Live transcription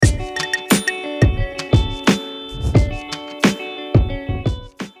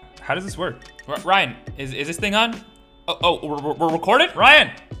How does this work? Ryan, is this thing on? We're recorded?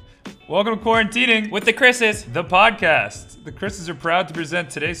 Ryan! Welcome to Quarantining With the Chris's. the podcast. The Chris's are proud to present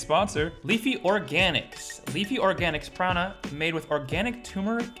today's sponsor. Leafy Organics. Leafy Organics prana made with organic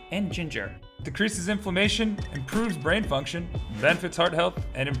turmeric and ginger. Decreases inflammation, improves brain function, benefits heart health,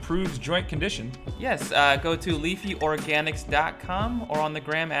 and improves joint condition. Yes, go to leafyorganics.com or on the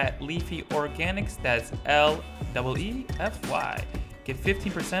gram at Leafy Organics. That's LEEFY. Get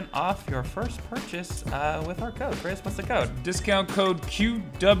 15% off your first purchase with our code. Chris, what's the code? Discount code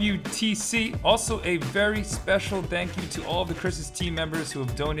QWTC. Also, a very special thank you to all of the Chris's team members who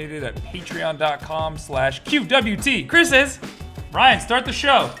have donated at patreon.com/QWT. Chris's. Ryan, start the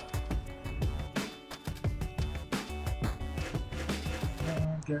show.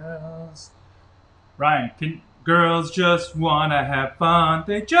 Girls. Ryan, girls just wanna have fun.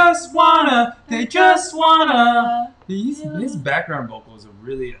 They just wanna. His background vocals are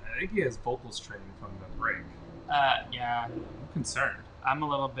really, I think he has vocals training from the break. Yeah. I'm concerned. I'm a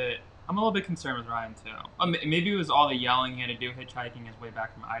little bit concerned with Ryan too. Maybe it was all the yelling he had to do hitchhiking his way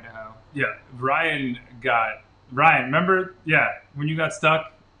back from Idaho. Yeah, Ryan, remember? Yeah, when you got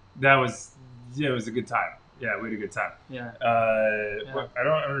stuck, it was a good time. Yeah, we had a good time. Yeah. I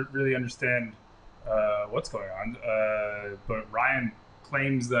don't really understand what's going on, but Ryan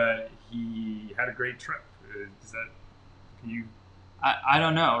claims that he had a great trip. Is that, can you? I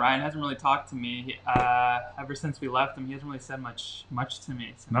don't know. Ryan hasn't really talked to me ever since we left him. He hasn't really said much to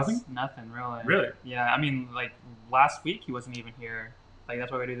me. Nothing? Nothing, really. Really? Yeah, I mean, like, last week he wasn't even here. Like,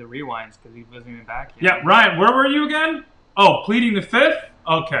 that's why we do the rewinds, because he wasn't even back yet. Yeah, Ryan, where were you again? Oh, pleading the fifth?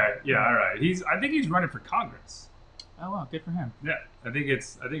 Okay, yeah, all right. I think he's running for Congress. Oh, wow, good for him. Yeah, I think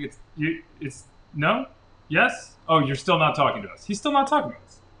it's no? Yes? Oh, you're still not talking to us. He's still not talking to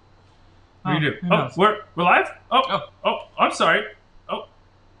us. What do you do? Oh, we're live? Oh, I'm sorry. Oh,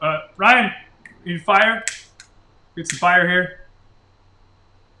 Ryan, you need fire? Get some fire here.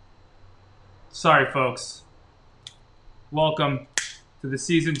 Sorry, folks. Welcome to the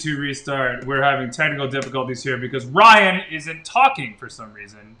Season 2 restart. We're having technical difficulties here because Ryan isn't talking for some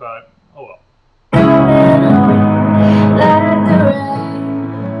reason, but oh well. Let the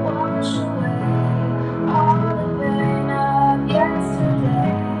rain wash away all the pain of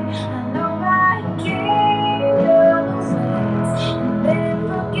yesterday. I know my kingdom's ways and been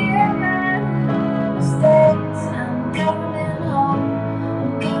forgiven my mistakes. I'm coming home.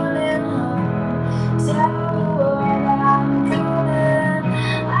 Tell the world I'm coming home.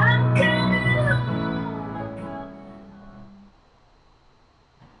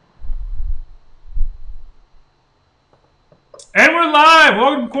 And we're live!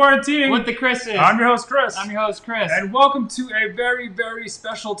 Welcome to Quarantining With the Chris's. I'm your host, Chris. I'm your host, Chris. And welcome to a very, very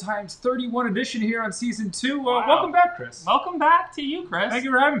special times 31 edition here on Season 2. Wow. Welcome back, Chris. Welcome back to you, Chris. Thank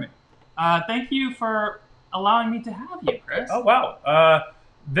you for having me. Thank you for allowing me to have you, Chris. Oh, wow.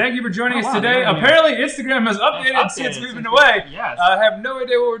 Thank you for joining us wow, today. Apparently, Instagram has updated since we've been away. Yes. I have no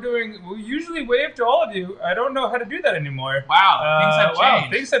idea what we're doing. We usually wave to all of you. I don't know how to do that anymore. Wow, things have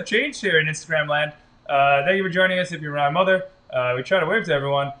changed. Things have changed here in Instagram land. Thank you for joining us. If you're my mother, we try to wave to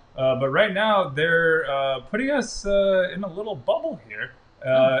everyone. But right now, they're putting us in a little bubble here.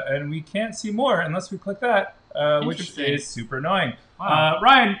 And we can't see more unless we click that, which is super annoying. Wow.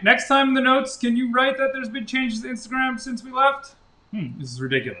 Ryan, next time in the notes, can you write that there's been changes to Instagram since we left? This is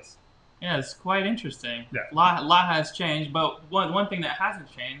ridiculous. Yeah, it's quite interesting. Yeah. Lot has changed, but one thing that hasn't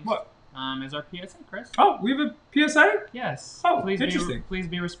changed What? Is our PSA, Chris. Oh, we have a PSA? Yes. Oh, please interesting. Please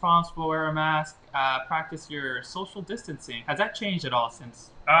be responsible, wear a mask, practice your social distancing. Has that changed at all since?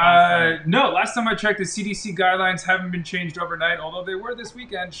 No, last time I checked, the CDC guidelines haven't been changed overnight, although they were this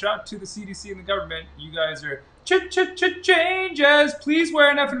weekend. Shout out to the CDC and the government. You guys are changes. Please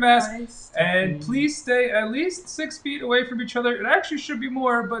wear an effing mask. And please stay at least 6 feet away from each other. It actually should be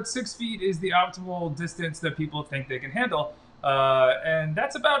more, but 6 feet is the optimal distance that people think they can handle. And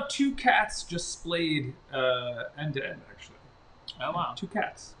that's about 2 cats just splayed end to end, actually. Oh, wow. 2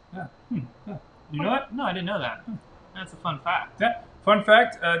 cats. Yeah. Yeah. You know that? No, I didn't know that. That's a fun fact. Yeah. Fun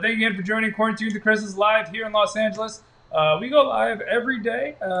fact. Thank you again for joining Quarantine with the Chris's live here in Los Angeles. We go live every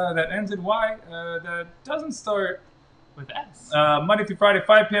day. That ends in Y. That doesn't start with S. Monday through Friday,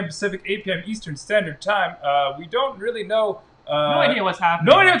 5 p.m. Pacific, 8 p.m. Eastern Standard Time. We don't really know. No idea what's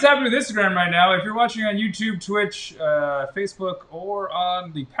happening. No idea what's happening with Instagram right now. If you're watching on YouTube, Twitch, Facebook, or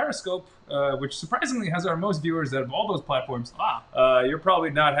on the Periscope, which surprisingly has our most viewers out of all those platforms, wow. You're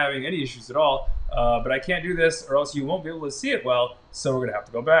probably not having any issues at all. But I can't do this, or else you won't be able to see it well. So we're gonna have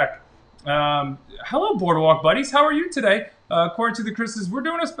to go back Hello, Boardwalk buddies. How are you today? According to the Chris's, we're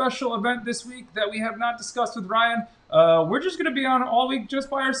doing a special event this week that we have not discussed with Ryan. We're just going to be on all week just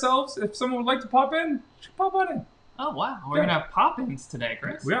by ourselves. If someone would like to pop in, pop on in. Oh, wow. We're going to have pop-ins today,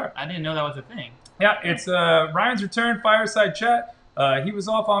 Chris. We are. I didn't know that was a thing. Yeah, it's Ryan's return fireside chat. He was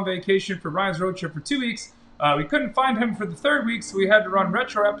off on vacation for Ryan's road trip for 2 weeks. We couldn't find him for the third week, so we had to run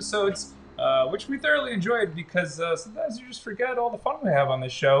retro episodes, which we thoroughly enjoyed because sometimes you just forget all the fun we have on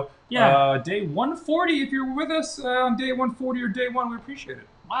this show. Yeah. Day 140, if you're with us on day 140 or day 1, we appreciate it.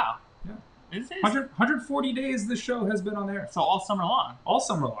 Wow. Yeah. Is it? 140 days this show has been on there. So all summer long. All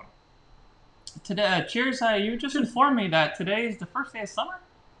summer long. Today, cheers. You just informed me that today is the first day of summer.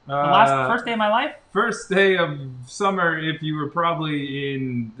 The first day of my life. First day of summer, if you were probably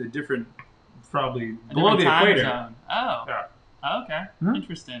in the different, below the time equator. Zone. Oh. Yeah. Oh, okay. Mhm.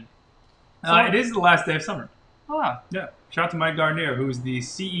 Interesting. It is the last day of summer. Oh, wow. Yeah. Shout out to Mike Garnier, who's the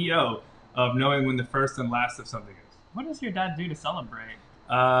CEO of knowing when the first and last of something is. What does your dad do to celebrate?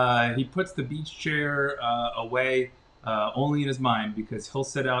 He puts the beach chair away only in his mind because he'll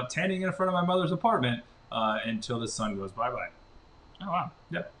sit out tanning in front of my mother's apartment until the sun goes bye-bye. Oh, wow.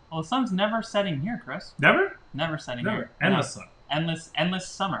 Yep. Well, the sun's never setting here, Chris. Never? Never setting Never. here. Endless sun. Endless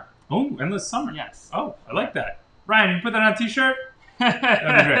summer. Oh, endless summer. Yes. Oh, I like that. Ryan, you put that on a t-shirt? That'd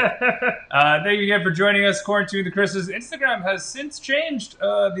be great. Thank you again for joining us. Quarantine the Chris's Instagram has since changed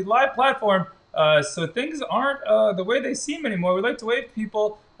the live platform, so things aren't the way they seem anymore. We'd like to wave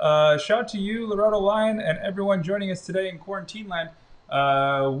people. Shout to you, Loretta Lyon, and everyone joining us today in Quarantine Land.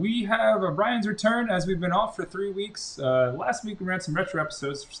 We have Brian's return as we've been off for 3 weeks. Last week we ran some retro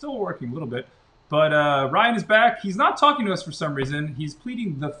episodes. We're still working a little bit. But Ryan is back. He's not talking to us for some reason. He's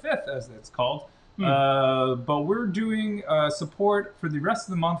pleading the fifth, as it's called. But we're doing support for the rest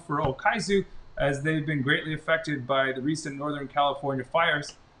of the month for Okaizu, as they've been greatly affected by the recent Northern California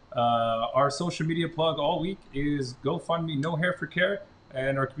fires. Our social media plug all week is GoFundMe No Hair for Care,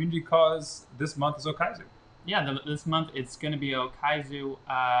 and our community cause this month is Okaizu. Yeah, this month it's going to be Okaizu.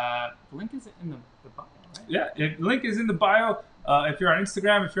 The link is in the bio, right? Yeah, link is in the bio. If you're on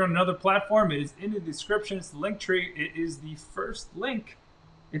Instagram, if you're on another platform, it is in the description. It's the link tree. It is the first link.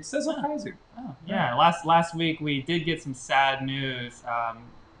 It says Okaizu. Oh, yeah. Last week we did get some sad news.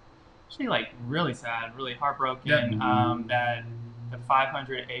 Actually, like really sad, really heartbroken. That the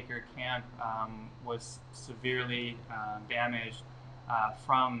 500-acre camp was severely damaged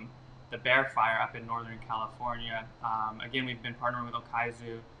from the bear fire up in Northern California. Again, we've been partnering with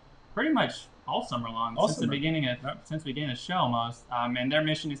Okaizu pretty much all summer long, since the beginning of the show almost. And their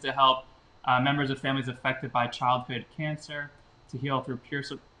mission is to help members of families affected by childhood cancer to heal through peer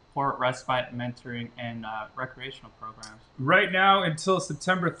support, respite, mentoring, and recreational programs. Right now, until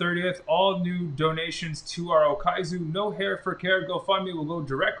September 30th, all new donations to our Okaizu No Hair for Care GoFundMe will go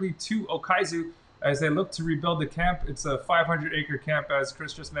directly to Okaizu as they look to rebuild the camp. It's a 500-acre camp, as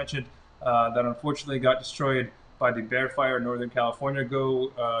Chris just mentioned, that unfortunately got destroyed by the bear fire in Northern California.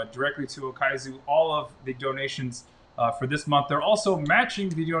 Go directly to Okaizu. All of the donations for this month. They're also matching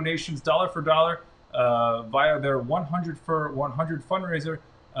the donations dollar for dollar via their 100 for 100 fundraiser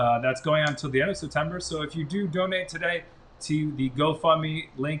that's going on until the end of September. So if you do donate today to the GoFundMe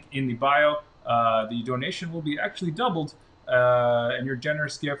link in the bio, the donation will be actually doubled, and your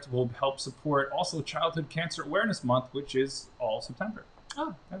generous gift will help support also Childhood Cancer Awareness Month, which is all September.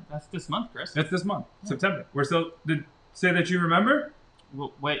 Oh, that's this month, Chris. That's this month, September. We're still, say that you remember?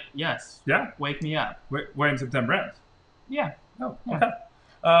 Well, wait, yes. Yeah? Wake me up. When September ends. Yeah. Oh, okay.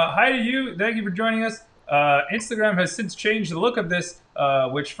 Hi to you. Thank you for joining us. Instagram has since changed the look of this,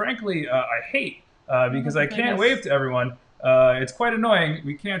 which frankly I hate because I can't wave to everyone. It's quite annoying.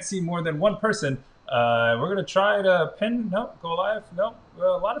 We can't see more than one person. We're going to try to go live. A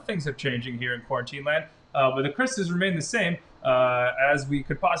lot of things are changing here in Quarantine Land, but the Chris's remain the same, as we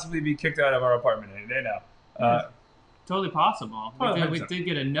could possibly be kicked out of our apartment any day now. Totally possible. We did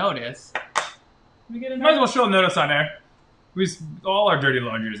get a notice. Might as well show a notice on there. All our dirty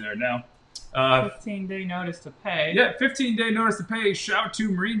laundry is there now. 15-day notice to pay. Yeah, 15-day notice to pay. Shout to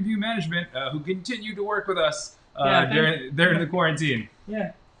Marine View Management, who continue to work with us during the quarantine.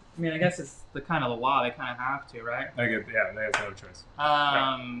 Yeah. I mean, I guess it's the law. They kind of have to, right? They have no choice.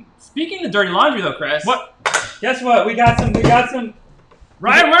 Speaking of dirty laundry, though, Chris. What? Guess what? We got some.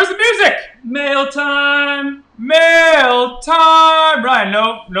 Ryan, where's the music? Mail time. Mail time. Ryan,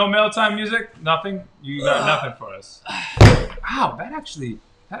 no mail time music. Nothing. You got nothing for us. Wow, that actually.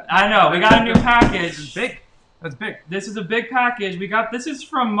 I know. We got a new package. It's big. That's big. This is a big package. This is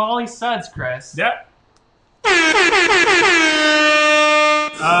from Molly Suds, Chris. Yep.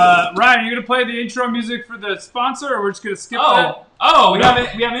 Ryan, you gonna play the intro music for the sponsor, or we're just gonna skip that?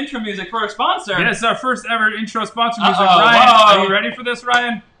 We have intro music for our sponsor. Yeah, it's our first ever intro sponsor music. Uh-oh, Ryan, whoa. are you ready for this,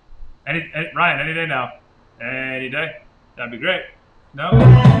 Ryan? Ryan, any day now. Any day. That'd be great. No?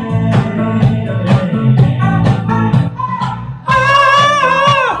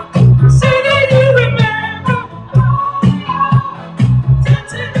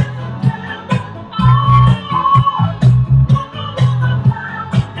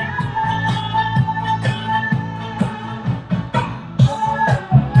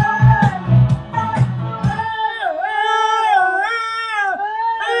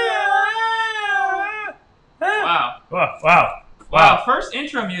 Wow, first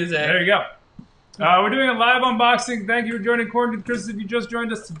intro music. There you go. We're doing a live unboxing. Thank you for joining Quarantine Chris. If you just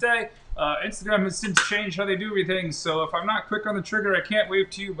joined us today, Instagram has since changed how they do everything. So if I'm not quick on the trigger, I can't wave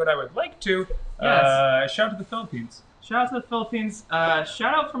to you, but I would like to. Yes. Shout out to the Philippines. Shout out to the Philippines.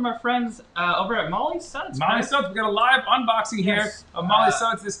 Shout out from our friends over at Molly Suds. Molly Suds, we got a live unboxing here of Molly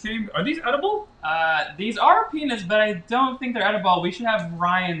Suds. This came. Are these edible? These are peanuts, but I don't think they're edible. We should have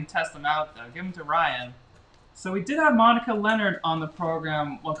Ryan test them out, though. Give them to Ryan. So we did have Monica Leonard on the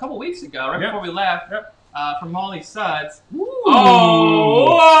program a couple weeks ago, right before we left, from Molly Suds. Ooh.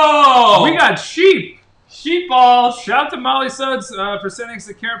 Oh, whoa! We got sheep. Sheep balls. Shout out to Molly Suds for sending us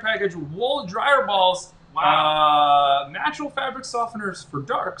the care package. Wool dryer balls. Wow. Natural fabric softeners for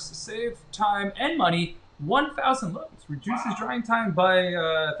darks. Save time and money. 1,000 loads. Reduces drying time by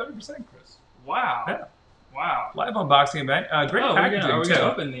 30%, Chris. Wow. Yeah. Wow. Live unboxing event. Great packaging, We're too. gonna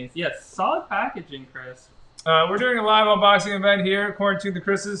open these. Yes, solid packaging, Chris. We're doing a live unboxing event here at Quarantine the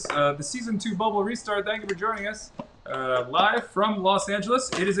Chris's. The Season 2 Bubble Restart. Thank you for joining us. Live from Los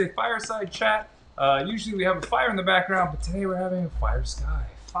Angeles. It is a fireside chat. Usually we have a fire in the background, but today we're having a fire sky.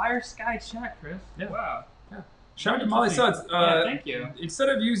 Fire sky chat, Chris. Yeah. Wow. Yeah. Shout out to Molly Suds. Yeah, thank you. Instead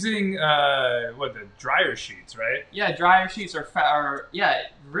of using, the dryer sheets, right? Yeah, dryer sheets are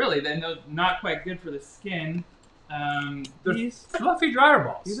really, they're not quite good for the skin. These Fluffy dryer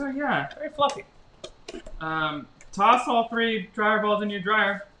balls. These are, very fluffy. Toss all 3 dryer balls in your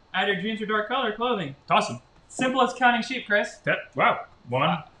dryer. Add your jeans or dark color clothing. Toss them. Simple as counting sheep, Chris. Wow.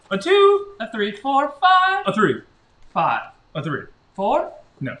 1, a 2, a 3, 4, 5. a 3, 5. a 3. 4?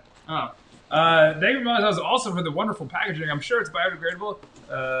 No. Oh. Thank you for Molly Suds also for the wonderful packaging. I'm sure it's biodegradable.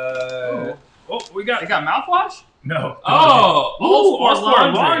 We got... They got mouthwash? No. Oh! All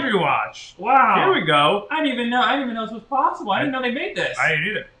Sport laundry wash. Wow. Here we go. I didn't even know this was possible. I didn't know they made this. I didn't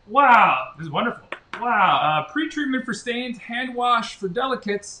either. Wow. This is wonderful. Wow. Pre-treatment for stains, hand wash for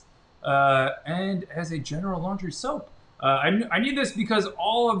delicates, and as a general laundry soap. I need this because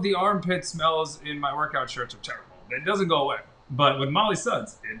all of the armpit smells in my workout shirts are terrible. It doesn't go away. But with Molly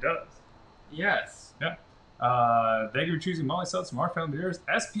Suds, it does. Yes. Yeah. Thank you for choosing Molly Suds from our family of yours.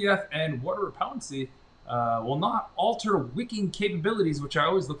 SPF and water repellency will not alter wicking capabilities, which I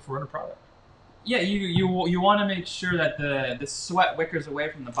always look for in a product. Yeah, you want to make sure that the sweat wickers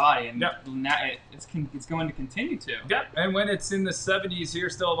away from the body, and it's going to continue to. Yeah, and when it's in the 70s here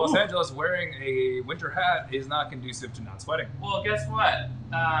still in Los Angeles, wearing a winter hat is not conducive to not sweating. Well, guess what?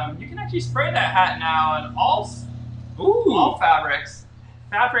 You can actually spray that hat now on all fabrics.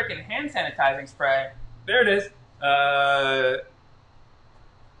 Fabric and hand sanitizing spray. There it is.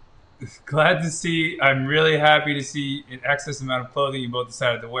 Glad to see. I'm really happy to see an excess amount of clothing you both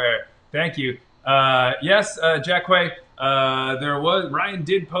decided to wear. Thank you. Yes, Jack Quay, Ryan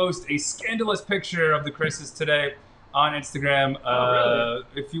did post a scandalous picture of the Chris's today on Instagram. Really?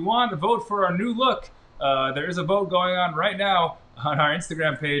 If you want to vote for our new look, there is a vote going on right now on our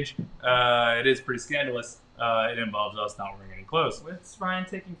Instagram page. It is pretty scandalous. It involves us not wearing any clothes. What's Ryan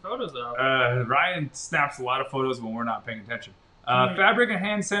taking photos of? Ryan snaps a lot of photos when we're not paying attention. Fabric and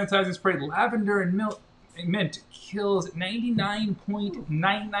hand sanitizing spray, lavender and mint kills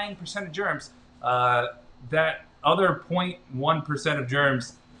 99.99% of germs. That other 0.1% of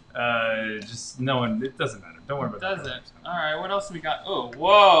germs, it doesn't matter. Don't worry about that. Does it? All right, what else we got? Oh,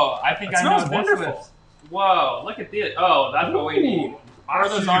 whoa. I think I know what this was. Whoa, look at this. Oh, that's what we need. Are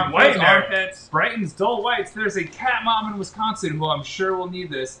those armpits? Brighton's dull whites. There's a cat mom in Wisconsin who I'm sure will need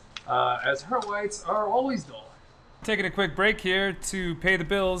this, as her whites are always dull. Taking a quick break here to pay the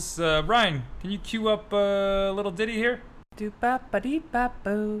bills. Ryan, can you cue up a little ditty here? Do ba ba dee ba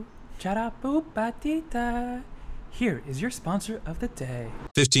boo, cha da boo ba dee da. here is your sponsor of the day.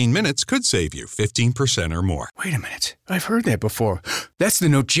 15 minutes could save you 15% or more. Wait a minute. I've heard that before. That's the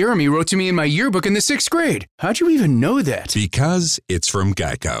note Jeremy wrote to me in my yearbook in the 6th grade. How'd you even know that? Because it's from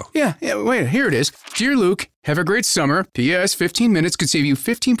Geico. Yeah, wait, here it is. Dear Luke, have a great summer. P.S. 15 minutes could save you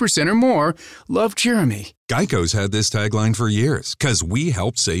 15% or more. Love, Jeremy. Geico's had this tagline for years, because we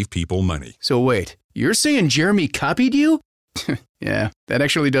help save people money. So wait, you're saying Jeremy copied you? Yeah, that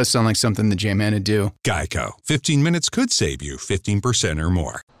actually does sound like something the J-Man would do. Geico. 15 minutes could save you 15% or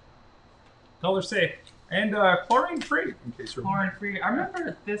more. Color safe. And chlorine free, in case you're Chlorine free. I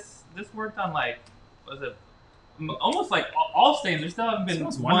remember this worked on like, was it almost like all stains? There still haven't been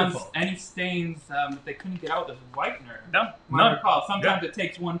any stains that they couldn't get out with this whitener. No, I recall. Sometimes it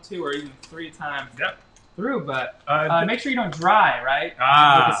takes 1, 2, or even 3 times through, but make sure you don't dry, right? With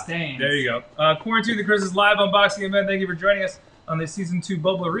the stains. There you go. Quarantine the Chris's live unboxing event. Thank you for joining us on the Season 2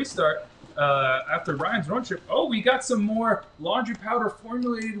 Bubbler Restart. After Ryan's road trip. Oh, we got some more laundry powder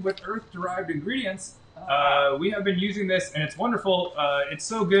formulated with earth-derived ingredients. We have been using this, and it's wonderful. It's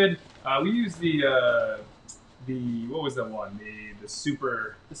so good. We use the what was that one? The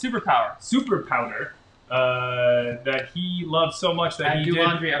super powder that he loved so much that he did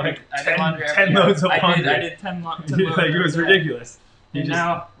laundry. like I did laundry 10 loads of laundry. I did 10 loads. Like, it was ridiculous. And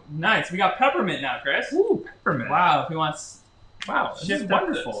now, nice. We got peppermint now, Chris. Ooh, peppermint. Wow. If he wants. Wow, this is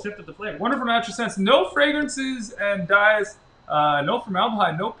wonderful. Shift up the flavor. Wonderful natural scents. No fragrances and dyes. No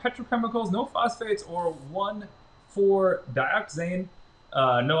formaldehyde. No petrochemicals. No phosphates or 1,4-dioxane.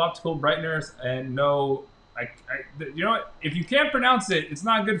 No optical brighteners and no. You know what? If you can't pronounce it, it's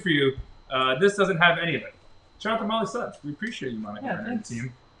not good for you. This doesn't have any of it. Shout out to Molly Suds. We appreciate you, Monica, and your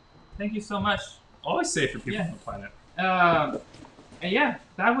team. Thank you so much. Always safe for people on the planet. And yeah,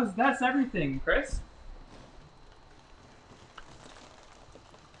 that's everything, Chris.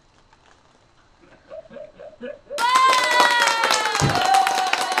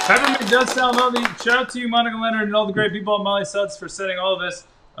 Peppermint does sound lovely. Shout out to you, Monica Leonard, and all the great people at Molly Suds for setting all of this.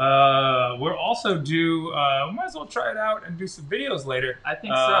 We're also due. We might as well try it out and do some videos later. I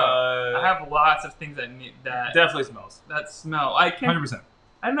think so. I have lots of things that definitely smells. That smell. I can 100%.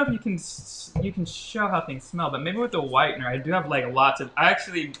 I don't know if you can show how things smell, but maybe with the whitener, I do have like lots of. I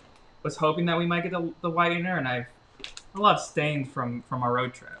actually was hoping that we might get the whitener, and I've a lot of stains from our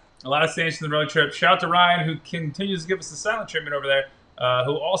road trip. A lot of stains from the road trip. Shout out to Ryan, who continues to give us the silent treatment over there,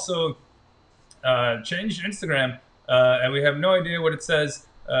 who also changed Instagram, and we have no idea what it says.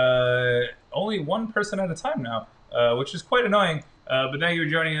 Only one person at a time now, which is quite annoying. But thank you for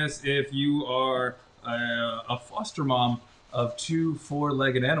joining us. If you are a foster mom of 2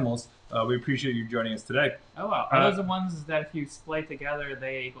 4-legged animals, we appreciate you joining us today. Oh wow! Are those the ones that if you splay together,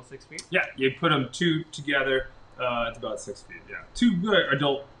 they equal 6 feet? Yeah, you put them 2 together. It's about 6 feet. Yeah, 2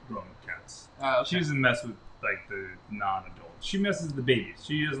 adult grown cats. Okay. She doesn't mess with like the non-adult. She messes with the babies.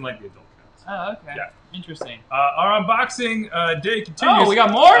 She doesn't like the adult cats. Oh, okay. Yeah. Interesting. Our unboxing day continues. Oh, we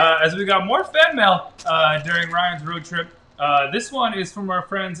got more? As we got more fan mail during Ryan's road trip. This one is from our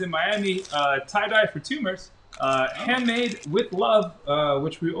friends in Miami, Tie-Dye for Tumors. Handmade with love,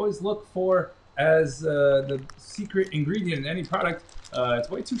 which we always look for as the secret ingredient in any product. It's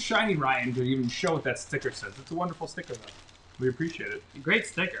way too shiny, Ryan, to even show what that sticker says. It's a wonderful sticker, though. We appreciate it. Great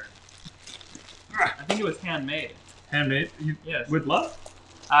sticker. I think it was handmade. Handmade? Yes. With love?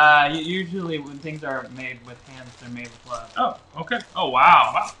 Usually when things are made with hands, they're made with love. Oh, okay. Oh,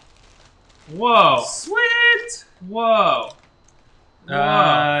 wow. Whoa. Sweet! Whoa.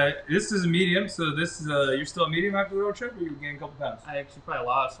 This is a medium, so this is you're still a medium after the road trip, or you gained a couple pounds? I actually probably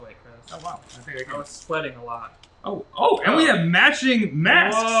lost weight, Chris. Oh, wow. I was sweating a lot. Oh, and we have matching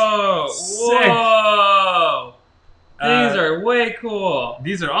masks. Whoa. Sick. Whoa. These are way cool.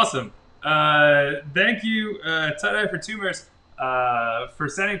 These are awesome. Thank you, Tie-Dye for Tumors, for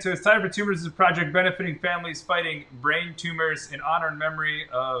sending to us. Tie-Dye for Tumors is a project benefiting families fighting brain tumors in honor and memory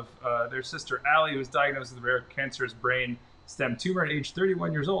of their sister Allie, who was diagnosed with a rare cancerous brain stem tumor at age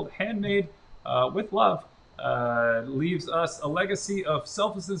 31 years old. Handmade with love, leaves us a legacy of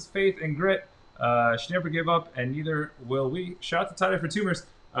selflessness, faith, and grit. She never gave up, and neither will we. Shout out to Tie-Dye for Tumors.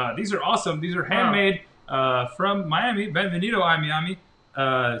 These are awesome. These are handmade from Miami. Benvenido a Miami.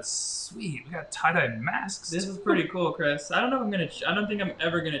 Sweet. We got tie-dye masks. This is pretty cool, Chris. I don't know if I don't think I'm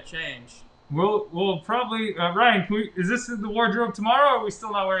ever gonna change. We'll probably Ryan. Is this the wardrobe tomorrow? Or are we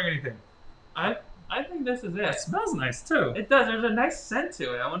still not wearing anything? I think this is it. It smells nice too. It does. There's a nice scent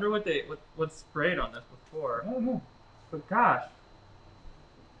to it. I wonder what's sprayed on this before. I don't know. But gosh,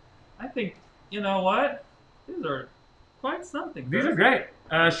 I think you know what? These are quite something. These are great.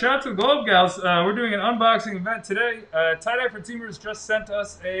 Shout out to the Globe Gals. We're doing an unboxing event today. Tie-Dye for Tumors just sent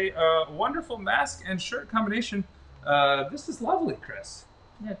us a wonderful mask and shirt combination. This is lovely, Chris.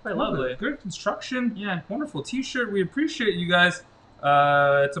 Yeah, quite lovely. Good construction. Yeah. Wonderful T-shirt. We appreciate you guys.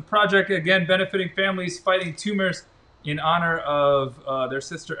 It's a project, again, benefiting families fighting tumors in honor of their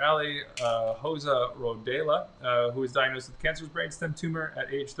sister, Ali Hosa Rodela, who was diagnosed with cancerous brainstem tumor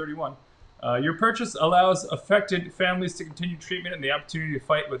at age 31. Your purchase allows affected families to continue treatment and the opportunity to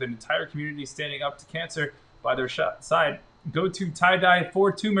fight with an entire community standing up to cancer by their side. Go to tie-dye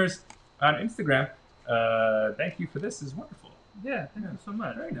for tumors on Instagram. Thank you for this. This is wonderful. Yeah, thank you so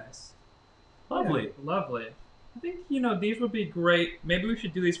much. Very nice. Lovely. Yeah, lovely. I think, these would be great. Maybe we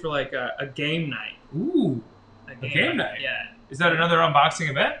should do these for like a game night. Ooh. A game night? Yeah. Is that another unboxing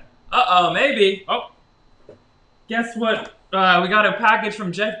event? Uh-oh, maybe. Oh. Guess what? We got a package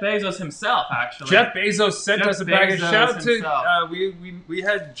from Jeff Bezos himself, actually. Jeff Bezos sent us a package. Bezos Shout out himself. to we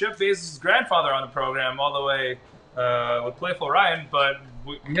had Jeff Bezos' grandfather on the program all the way with Playful Ryan, but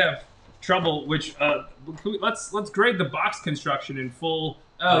we have trouble. Which let's grade the box construction in full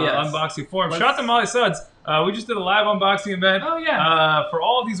unboxing form. Shout out to Molly Suds. We just did a live unboxing event. Oh yeah. For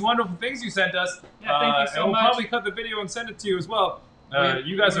all of these wonderful things you sent us. Yeah, thank you so and we'll much. probably cut the video and send it to you as well.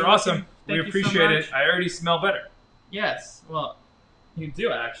 You guys are awesome. We Thank you so appreciate much. it. I already smell better. Yes. Well, you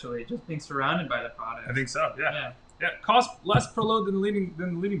do actually, just being surrounded by the product. I think so. Yeah. Yeah, cost less per load than the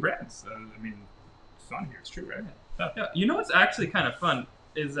leading brands. I mean, it's on here. It's true, right? Yeah. You know what's actually kind of fun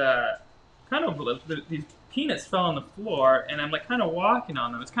is these peanuts fell on the floor, and I'm like kind of walking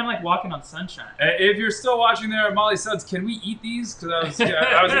on them. It's kind of like walking on sunshine. If you're still watching there at Molly Suds, can we eat these? Because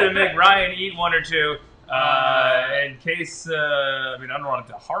I was going to make Ryan eat one or two in case. I don't want it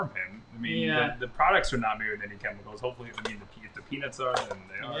to harm him. I mean, the products are not made with any chemicals. Hopefully, if the peanuts are, then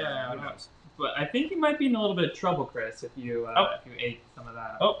they are. Yeah. Who knows? But I think you might be in a little bit of trouble, Chris, if you ate some of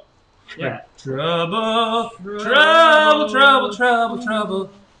that. Oh. Yeah. Trouble.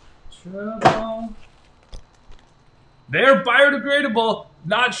 They're biodegradable.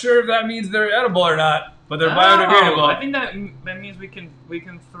 Not sure if that means they're edible or not, but they're biodegradable. I think that means we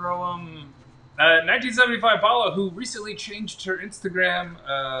can throw them. 1975 Paula, who recently changed her Instagram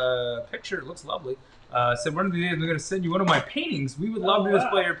picture, it looks lovely, said one of the days I'm going to send you one of my paintings. We would love to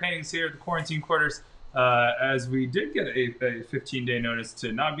display your paintings here at the quarantine quarters, as we did get a 15-day notice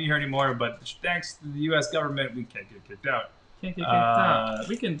to not be here anymore, but thanks to the U.S. government, we can't get kicked out. Can't get kicked out.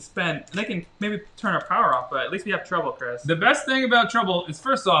 We can they can maybe turn our power off, but at least we have trouble, Chris. The best thing about trouble is,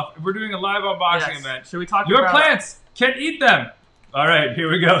 first off, if we're doing a live unboxing event, should we talk your about plants can eat them. All right, here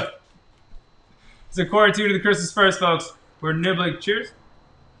we go. It's a quarantine to the Christmas first, folks. We're nibbling. Cheers.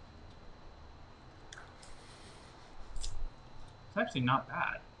 It's actually not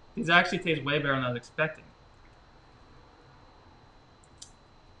bad. These actually taste way better than I was expecting.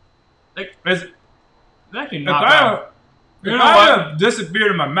 It's actually not bad. It kind of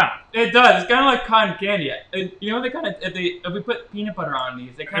disappeared in my mouth. It does. It's kind of like cotton candy. They kind of if we put peanut butter on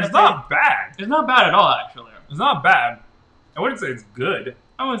these, they kind of. It's not bad. It's not bad at all, actually. It's not bad. I wouldn't say it's good.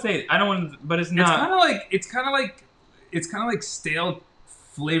 I wouldn't say I don't want, but it's not. It's kind of like stale,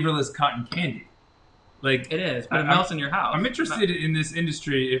 flavorless cotton candy. Like it is, but it melts in your house. I'm interested in this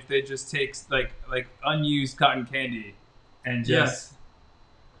industry if they just take like unused cotton candy and just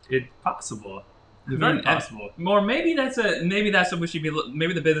it's possible. It's very possible. Or maybe that's what we should be.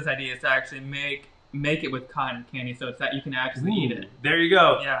 Maybe the business idea is to actually make it with cotton candy, so it's that you can actually eat it. There you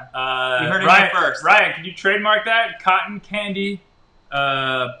go. Yeah. You heard it here first. Ryan, can you trademark that? Cotton candy.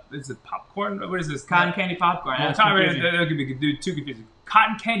 Is it popcorn? What is this? Cotton candy popcorn. Well, that could be too confusing.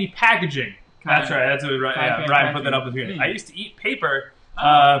 Cotton candy packaging. That's right. That's what Ryan put that up with me. I used to eat paper.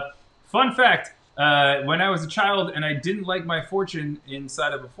 Fun fact. When I was a child and I didn't like my fortune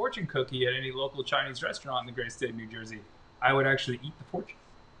inside of a fortune cookie at any local Chinese restaurant in the great state of New Jersey, I would actually eat the fortune.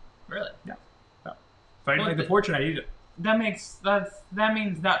 Really? Yeah. If I didn't like the fortune, I'd eat it. That means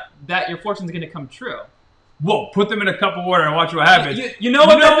that your fortune's going to come true. Whoa, put them in a cup of water and watch what happens. You know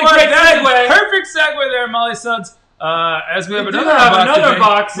what? That's a great segue. Perfect segue there, Molly Suds. As we have another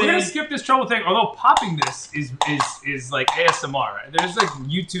box. We're gonna skip this trouble thing. Although popping this is like ASMR. There's like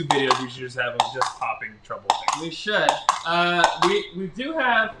YouTube videos we should just have of just popping trouble things. We should. We do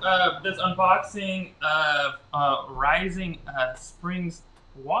have this unboxing of Rising Springs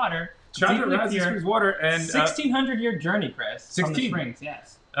water. Shout out to Rising Springs water and 1,600-year journey, Chris. 16 from the springs,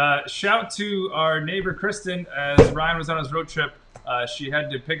 yes. Shout to our neighbor Kristen. As Ryan was on his road trip, she had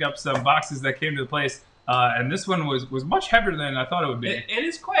to pick up some boxes that came to the place. And this one was much heavier than I thought it would be. It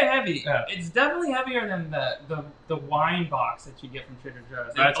is quite heavy. Yeah. It's definitely heavier than the wine box that you get from Trader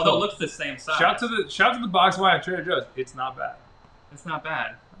Joe's. Although it looks the same size. Shout to the box wine at Trader Joe's. It's not bad. It's not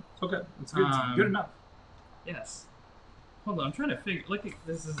bad. It's okay. It's good. It's good enough. Yes. Hold on, I'm trying to figure. Look,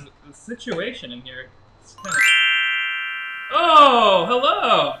 this is the situation in here. It's kind of. Oh,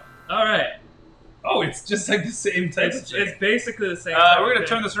 hello. All right. Oh, it's just like the same type of thing. It's basically the same. We're going to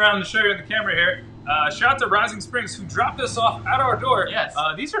turn this around and show you on the camera here. Shout out to Rising Springs who dropped this off at our door. Yes.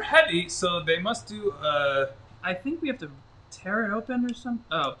 These are heavy, so they must do... I think we have to tear it open or something.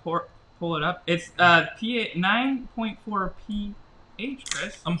 Oh, pull it up. It's pH 9.4 pH,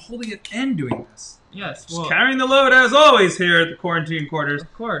 Chris. I'm holding it and doing this. Yes. Just carrying the load as always here at the quarantine quarters.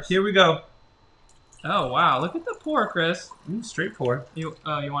 Of course. Here we go. Oh wow! Look at the pour, Chris. Straight pour. You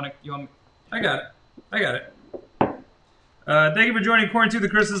want? I got it. Thank you for joining Quarantine the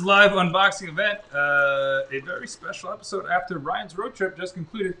Chris's live unboxing event. A very special episode after Ryan's road trip just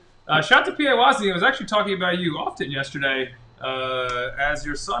concluded. Shout out to P.A. Wozni. I was actually talking about you often yesterday as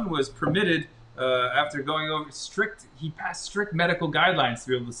your son was permitted after going over he passed strict medical guidelines to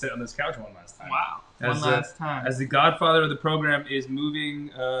be able to sit on this couch one last time. Wow. One last time. As the godfather of the program is moving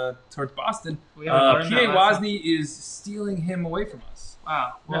towards Boston, P.A. Wozni is stealing him away from us.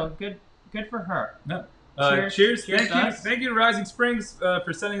 Wow. Well, good for her. No. Cheers. Thank you to Rising Springs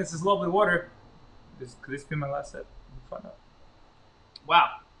for sending us this lovely water. Could this be my last sip? Find out. Wow.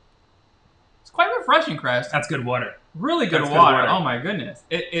 It's quite refreshing, Chris. That's good water. Really good water. Oh my goodness.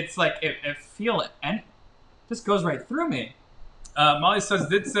 It's like it feel it and it just goes right through me. Molly says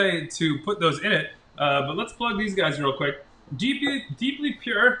did say to put those in it, but let's plug these guys real quick. Deeply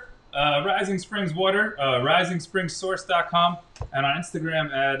pure Rising Springs water, RisingSpringsSource.com, and on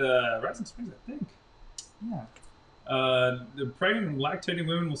Instagram at Rising Springs, I think. Yeah. The pregnant and lactating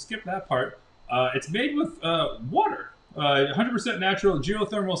women will skip that part. It's made with water, 100% natural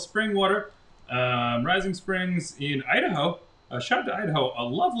geothermal spring water. Rising Springs in Idaho. Shout out to Idaho, a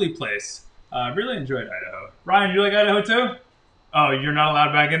lovely place. Really enjoyed Idaho. Ryan, you like Idaho too? Oh, you're not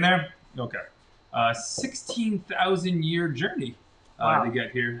allowed back in there? Okay. 16,000 year journey to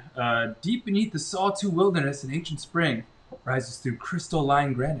get here. Deep beneath the Sawtooth Wilderness, an ancient spring rises through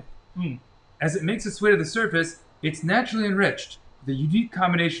crystalline granite. As it makes its way to the surface, it's naturally enriched with a unique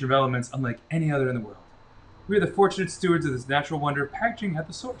combination of elements unlike any other in the world. We are the fortunate stewards of this natural wonder, packaging at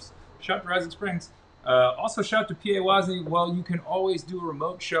the source. Shout out to Rising Springs. Also shout out to P.A. Wozni. Well, you can always do a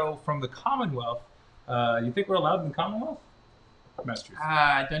remote show from the Commonwealth. You think we're allowed in the Commonwealth? Massachusetts.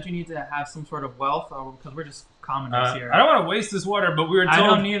 Don't you need to have some sort of wealth? Because we're just commoners here. I don't want to waste this water, but we were told... I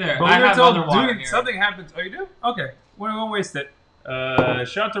don't either. But I we were told other water here. Something happens... Oh, you do? Okay. We won't waste it.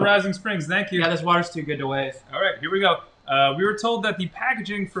 Shout out to Rising Springs. Thank you. Yeah, this water's too good to waste. All right, here we go. We were told that the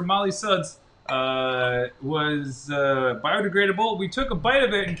packaging for Molly Suds was biodegradable. We took a bite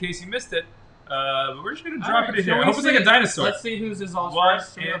of it in case you missed it. But we're just going to drop it in here. I hope it's like a dinosaur. Let's see whose is all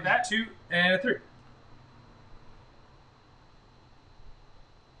first. 1 and 2 and 3.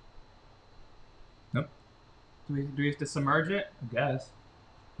 Nope. Do we have to submerge it? I guess.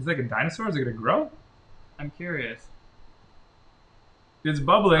 Is it like a dinosaur? Is it going to grow? I'm curious. It's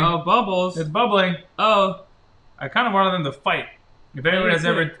bubbling. Oh, bubbles. It's bubbling. Oh. I kind of wanted them to fight. If anyone has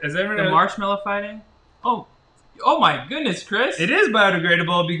ever... The marshmallow fighting? Oh my goodness, Chris. It is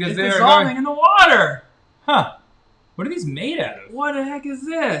biodegradable because it's dissolving in the water. Huh. What are these made out of? What the heck is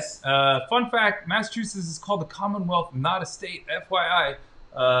this? Fun fact, Massachusetts is called the Commonwealth, not a state, FYI.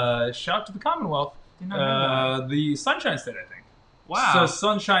 Shout out to the Commonwealth. Did not know that. The Sunshine State, I think. Wow. So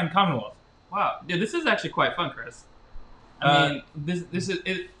Sunshine Commonwealth. Wow. Yeah, this is actually quite fun, Chris. I mean, this is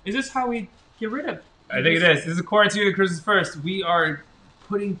this how we get rid of... I think it is. This is a quarantine that Chris is first. We are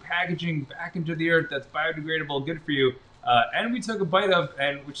putting packaging back into the earth that's biodegradable, good for you. And we took a bite of,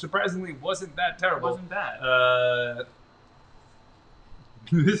 and which surprisingly wasn't that terrible. Wasn't bad.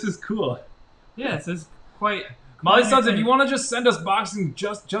 This is cool. Yeah, this is quite... Molly Sons, if you want to just send us boxing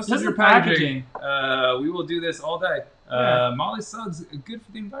just as your packaging, we will do this all day. Molly Sons, good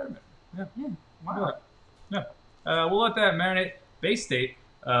for the environment. Yeah. Wow. Yeah. We'll let that marinate. Bay State,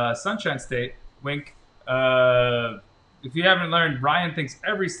 Sunshine State, wink. If you haven't learned, Ryan thinks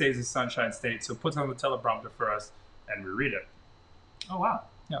every state is a Sunshine State, so puts on the teleprompter for us, and we read it. Oh, wow.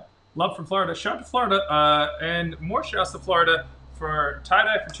 Yeah. Love from Florida. Shout out to Florida, and more shouts to Florida for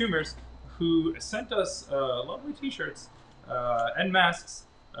Tie-Dye for Tumors, who sent us lovely t-shirts and masks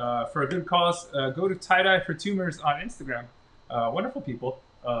for a good cause. Go to Tie-Dye for Tumors on Instagram. Wonderful people.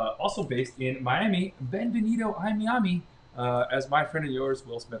 Also based in Miami. Benvenido a Miami, as my friend and yours,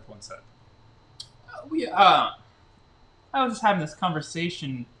 Will Smith, once said. I was just having this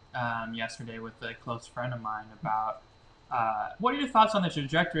conversation yesterday with a close friend of mine about what are your thoughts on the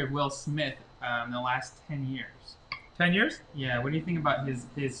trajectory of Will Smith in the last 10 years? 10 years? Yeah, what do you think about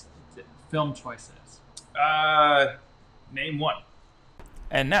his film choices? Name one.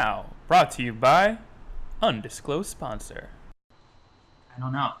 And now, brought to you by undisclosed sponsor. I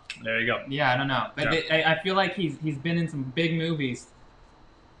don't know. There you go. Yeah, I don't know. But I feel like he's been in some big movies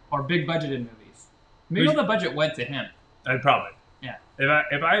or big budgeted movies. Maybe all the budget went to him. I'd probably. Yeah.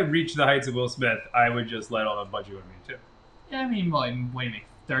 If I reached the heights of Will Smith, I would just let all the budget with me too. Yeah, I mean, well, what do you make?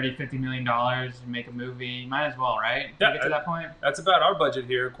 $30-50 million to make a movie? Might as well, right? Yeah, Get to that point. That's about our budget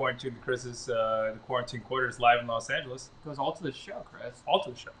here, according to Chris's the Quarantine Quarters live in Los Angeles. It goes all to the show, Chris. All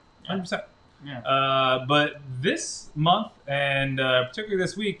to the show, 100%. Yeah. But this month and particularly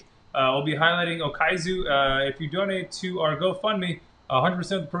this week, we'll be highlighting Okaizu. If you donate to our GoFundMe, 100%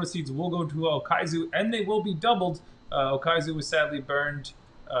 of the proceeds will go to Okaizu, and they will be doubled. Okaizu was sadly burned.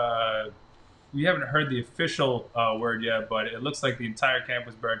 We haven't heard the official word yet, but it looks like the entire camp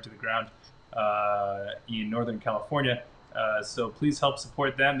was burned to the ground in Northern California. So please help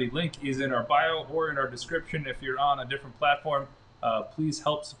support them. The link is in our bio or in our description if you're on a different platform. Please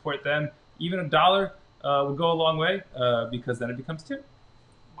help support them. Even $1 will go a long way because then it becomes $2.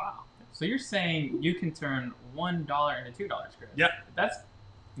 Wow. So you're saying you can turn $1 into $2, Chris? Yeah. That's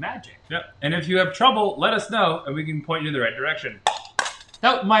magic. Yep. And if you have trouble, let us know, and we can point you in the right direction.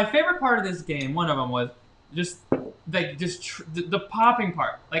 Now, my favorite part of this game, one of them was just the popping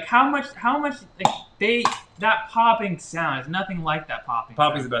part. Like how much like that popping sound is nothing like that popping.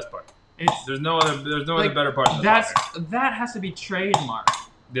 Popping's sound. the best part. There's no other better part than that has to be trademarked.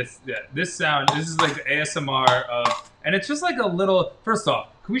 This sound. This is like the ASMR of, and it's just like a little. First off,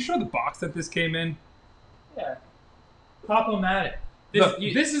 can we show the box that this came in? Yeah. Pop-O-Matic.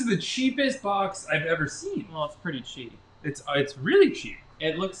 This is the cheapest box I've ever seen. Well, it's pretty cheap. It's really cheap.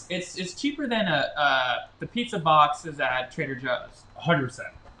 It looks it's cheaper than the pizza boxes at Trader Joe's. 100%.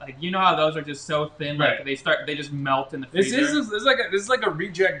 Like you know how those are just so thin, like right. they just melt in the freezer. This is like a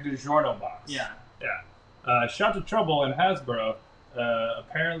reject DiGiorno box. Yeah. Yeah. Shout to Trouble and Hasbro.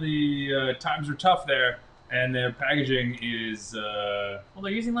 Apparently times are tough there, and their packaging is. Well,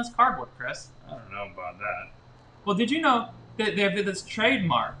 they're using less cardboard, Chris. I don't know about that. Well, did you know that they have this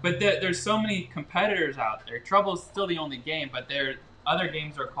trademark? But there's so many competitors out there. Trouble's still the only game, but other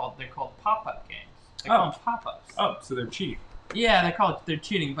games are called pop-up games. They call them pop-ups. Oh, so they're cheap. Yeah, they're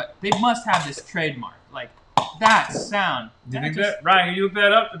cheating, but they must have this trademark. Like that sound. Do you think that? Ryan, can you look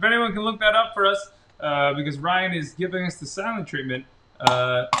that up? If anyone can look that up for us, because Ryan is giving us the silent treatment.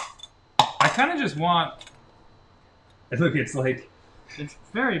 I kind of just want. Look, it's like. It's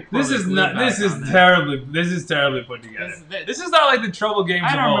very. This is terribly put together. This is not like the Trouble games.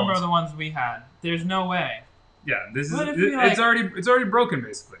 I don't remember the ones we had. There's no way. Yeah, it's already broken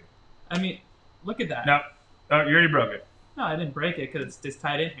basically. I mean, look at that. No, oh, you already broke it. No, I didn't break it because it's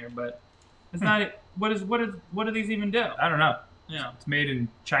tied in here, but it's not. What do these even do? I don't know. Yeah, it's made in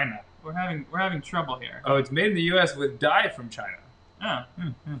China. We're having trouble here. Oh, it's made in the U.S. with dye from China. Oh,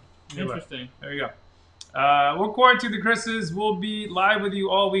 interesting. There you go. We're Quarantine the Chris's. We'll be live with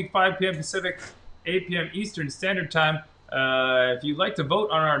you all week, 5 p.m. Pacific, 8 p.m. Eastern Standard Time. If you'd like to vote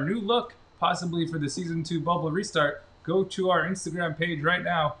on our new look, possibly for the Season 2 Bubble Restart, go to our Instagram page right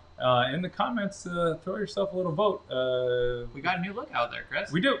now. In the comments, throw yourself a little vote. We got a new look out there,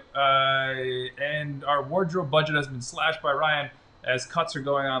 Chris. We do. And our wardrobe budget has been slashed by Ryan as cuts are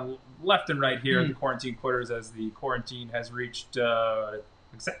going on left and right here at the Quarantine Quarters as the quarantine has reached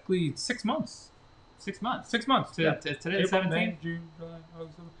exactly 6 months. 6 months. 6 months. Today's 17th? June, July,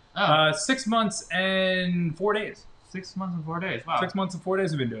 August. 6 months and 4 days. 6 months and 4 days. Wow. 6 months and 4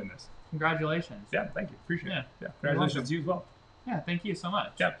 days we've been doing this. Congratulations. Yeah, thank you. Appreciate it. Yeah, You're congratulations to you as well. Yeah, thank you so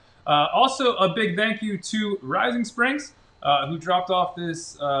much. Yeah. Also, a big thank you to Rising Springs, who dropped off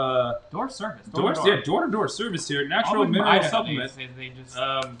this door service. Door-to-door service here. Natural mineral supplement. They just...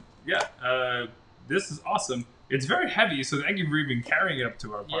 this is awesome. It's very heavy, so thank you for even carrying it up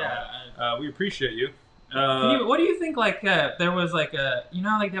to our apartment. Yeah, we appreciate you. What do you think? Like, there was like a, you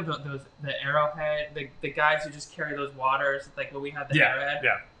know, like they have the Arrowhead, the guys who just carry those waters, like when we had the Arrowhead.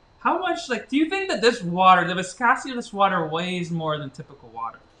 Yeah. How much, like, do you think that this water, the viscosity of this water, weighs more than typical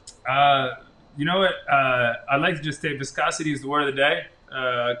water? You know what? I'd like to just say viscosity is the word of the day.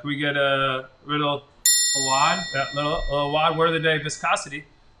 Can we get a little wad? Yeah, little wad word of the day. Viscosity.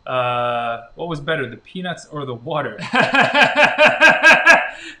 What was better, the peanuts or the water?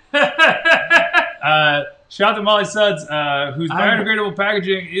 Shout out to Molly Suds, whose biodegradable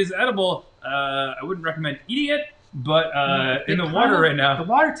packaging is edible. I wouldn't recommend eating it, but in the water right now. The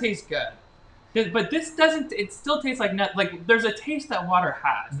water tastes good. But this doesn't. It still tastes like nut. Like there's a taste that water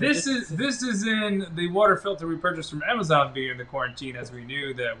has. This is in the water filter we purchased from Amazon being in the quarantine, as we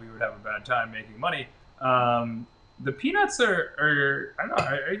knew that we would have a bad time making money. The peanuts are I don't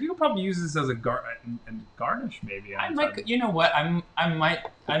know. You could probably use this as a garnish maybe. You know what? I might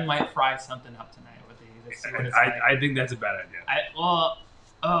fry something up tonight with these. see what it's like. I think that's a bad idea.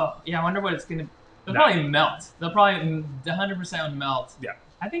 I wonder what it's gonna. They'll probably melt. They'll probably 100% melt. Yeah.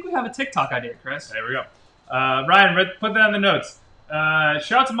 I think we have a TikTok idea, Chris. There we go. Ryan, put that in the notes.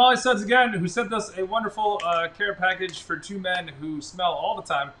 Shout out to Molly Suds again, who sent us a wonderful care package for two men who smell all the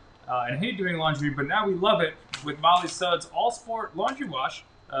time and hate doing laundry, but now we love it with Molly Suds All Sport Laundry Wash,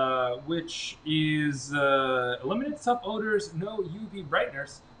 which is eliminates tough odors, no UV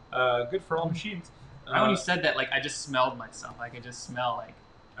brighteners, good for all machines. When you said that, like I just smelled myself. I could just smell like.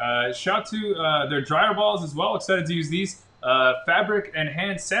 Shout out to their dryer balls as well. Excited to use these. Fabric and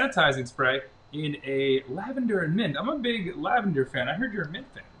hand sanitizing spray in a lavender and mint. I'm a big lavender fan. I heard you're a mint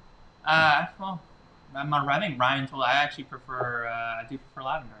fan. Well, I think Ryan told I actually prefer. I do prefer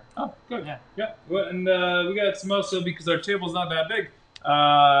lavender. Oh, good. Yeah. Well, and we got some also because our table's not that big.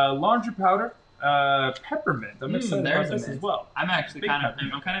 Laundry powder, peppermint. I'm excited about this as well. I'm actually kind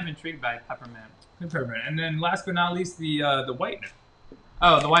of intrigued by peppermint. Peppermint, and then last but not least, the whitener.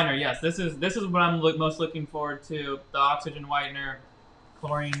 Oh, the whitener. Yes, this is what I'm most looking forward to. The oxygen whitener,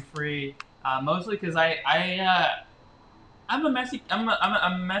 chlorine free. Mostly because I'm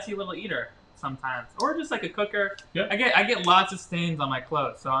a messy little eater sometimes, or just like a cooker. Yep. I get lots of stains on my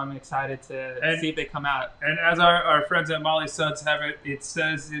clothes, so I'm excited to see if they come out. And as our friends at Molly Suds have it, it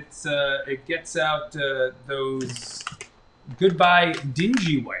says it gets out those goodbye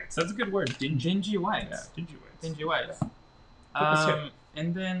dingy whites. That's a good word. Dingy whites. Yeah, dingy whites. Dingy whites. Yeah.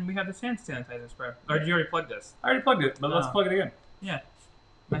 And then we have the hand sanitizer spray. Or did you already plug this? I already plugged it, but let's plug it again. Yeah.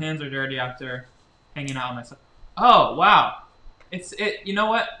 My hands are dirty after hanging out on myself. Oh wow! You know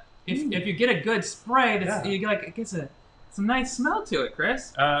what? If you get a good spray, you get it gets some nice smell to it,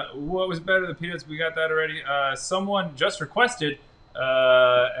 Chris. What was better than peanuts? We got that already. Someone just requested,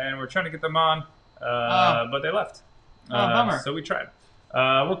 and we're trying to get them on, but they left. Bummer. So we tried.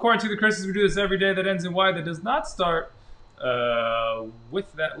 We're Quarantine the Chris's. We do this every day that ends in Y that does not start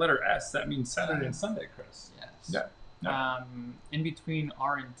with that letter S. That means Saturday and Sunday, Chris. Yes. Yeah. In between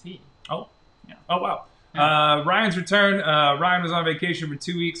R and T. Oh. Yeah. Oh, wow. Yeah. Ryan's return. Ryan was on vacation for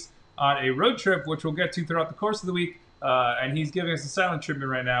 2 weeks on a road trip, which we'll get to throughout the course of the week. And he's giving us a silent treatment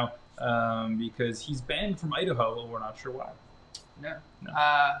right now because he's banned from Idaho. We're not sure why. No.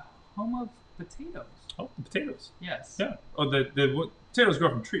 Home of potatoes. Oh, the potatoes. Yes. Yeah. Oh, the potatoes grow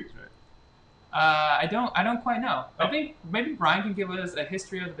from trees, right? I don't quite know. Oh. I think maybe Brian can give us a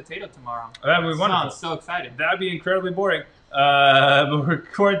history of the potato tomorrow. That would be wonderful. Sounds so excited. That'd be incredibly boring. But we're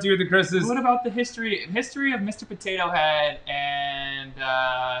Quarantine with the Chris's. What about the history of Mr. Potato Head and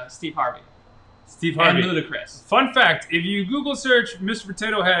Steve Harvey? Steve Harvey. And Ludacris. Fun fact, if you Google search Mr.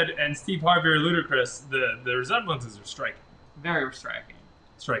 Potato Head and Steve Harvey or Ludacris, the resemblances are striking. Very striking.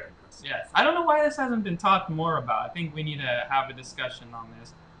 Striking, Chris. Yes. I don't know why this hasn't been talked more about. I think we need to have a discussion on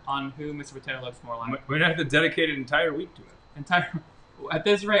this, on who Mr. Potato looks more like. We're going to have to dedicate an entire week to it. At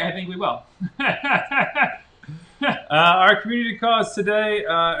this rate, I think we will. Our community cause today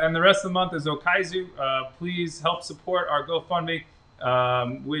and the rest of the month is Okaizu. Please help support our GoFundMe,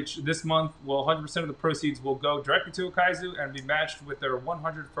 which this month, 100% of the proceeds will go directly to Okaizu and be matched with their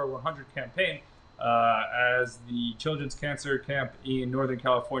 100 for 100 campaign as the children's cancer camp in Northern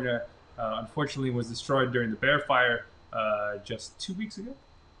California unfortunately was destroyed during the bear fire just 2 weeks ago.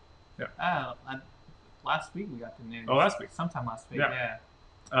 Yeah. Last week we got the news. Oh, last week. Sometime last week, yeah.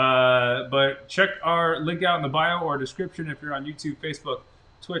 But check our link out in the bio or description if you're on YouTube, Facebook,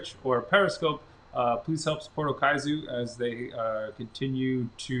 Twitch, or Periscope. Please help support Okaizu as they continue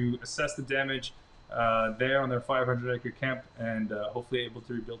to assess the damage there on their 500-acre camp and hopefully able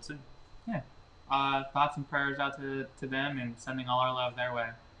to rebuild soon. Yeah. Thoughts and prayers out to them and sending all our love their way.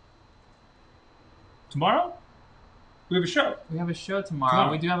 Tomorrow? We have a show. We have a show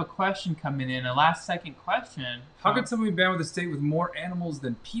tomorrow. We do have a question coming in, a last-second question. How could somebody be with a state with more animals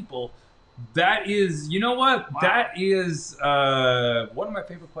than people? That is, you know what? Wow. That is one of my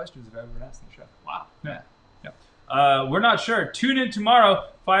favorite questions I've ever been asked in the show. Wow. Yeah. We're not sure. Tune in tomorrow,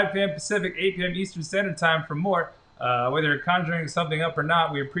 5 p.m. Pacific, 8 p.m. Eastern Standard Time for more. Whether you're conjuring something up or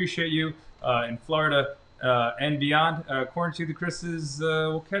not, we appreciate you in Florida and beyond. Quarantine the Chris's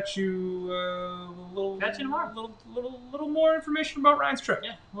will catch you tomorrow. Little more information about Ryan's trip.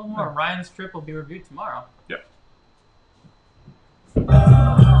 Yeah, a little more. Ryan's trip will be reviewed tomorrow. Yep.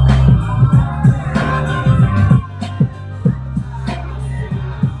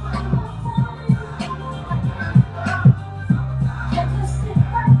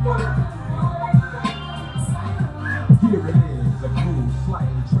 Here it is, a groove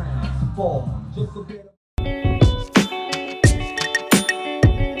slightly transformed. Just a bit of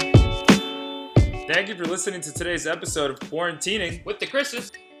Thank you for listening to today's episode of Quarantining With the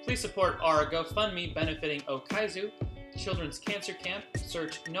Chris's. Please support our GoFundMe benefiting Okaizu Children's Cancer Camp.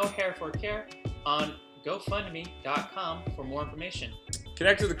 Search No Hair for Care on GoFundMe.com for more information.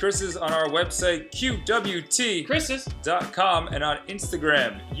 Connect with the Chris's on our website, QWT.com, and on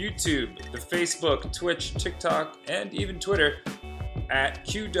Instagram, YouTube, the Facebook, Twitch, TikTok, and even Twitter at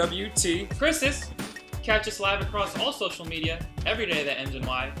QWT. Chris's. Catch us live across all social media every day that ends in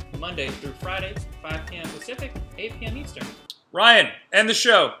Y, Monday through Friday, 5 p.m. Pacific, 8 p.m. Eastern. Ryan, end the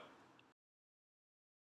show.